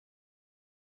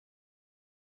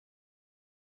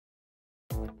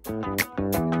Matter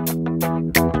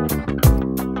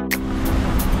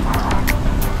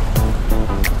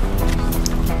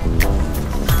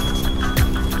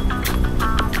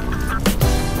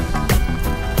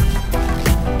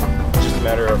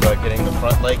of getting the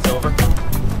front legs over.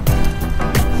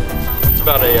 It's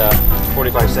about a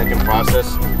 45-second process.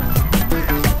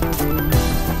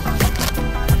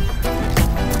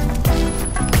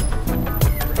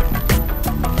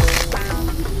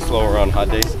 Slower on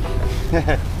hot days.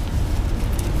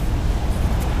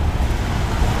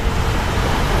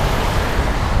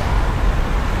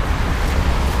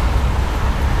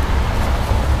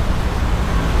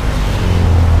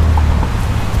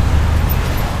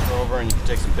 And you can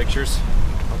take some pictures.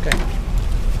 Okay.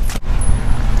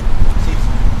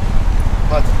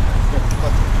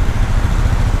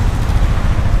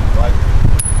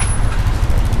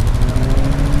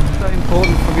 So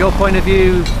important from your point of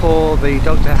view for the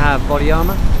dog to have body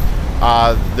armor?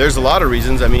 There's a lot of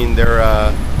reasons. I mean,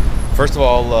 they're first of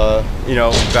all,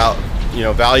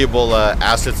 valuable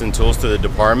assets and tools to the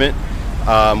department.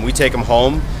 We take them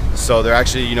home, so they're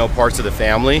actually parts of the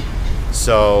family.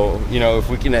 So, if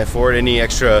we can afford any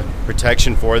extra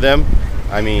protection for them,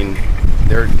 I mean,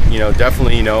 they're,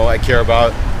 definitely, I care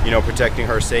about, protecting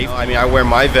her safe. I mean, I wear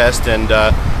my vest and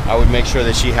I would make sure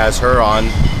that she has her on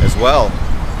as well.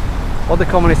 What are the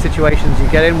commonest situations you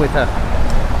get in with her?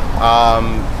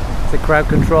 Is it crowd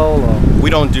control? Or? We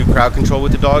don't do crowd control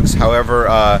with the dogs.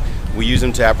 However, we use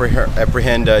them to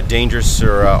apprehend dangerous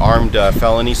or armed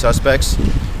felony suspects,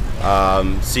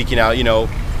 seeking out,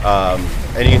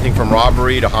 anything from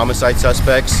robbery to homicide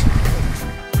suspects.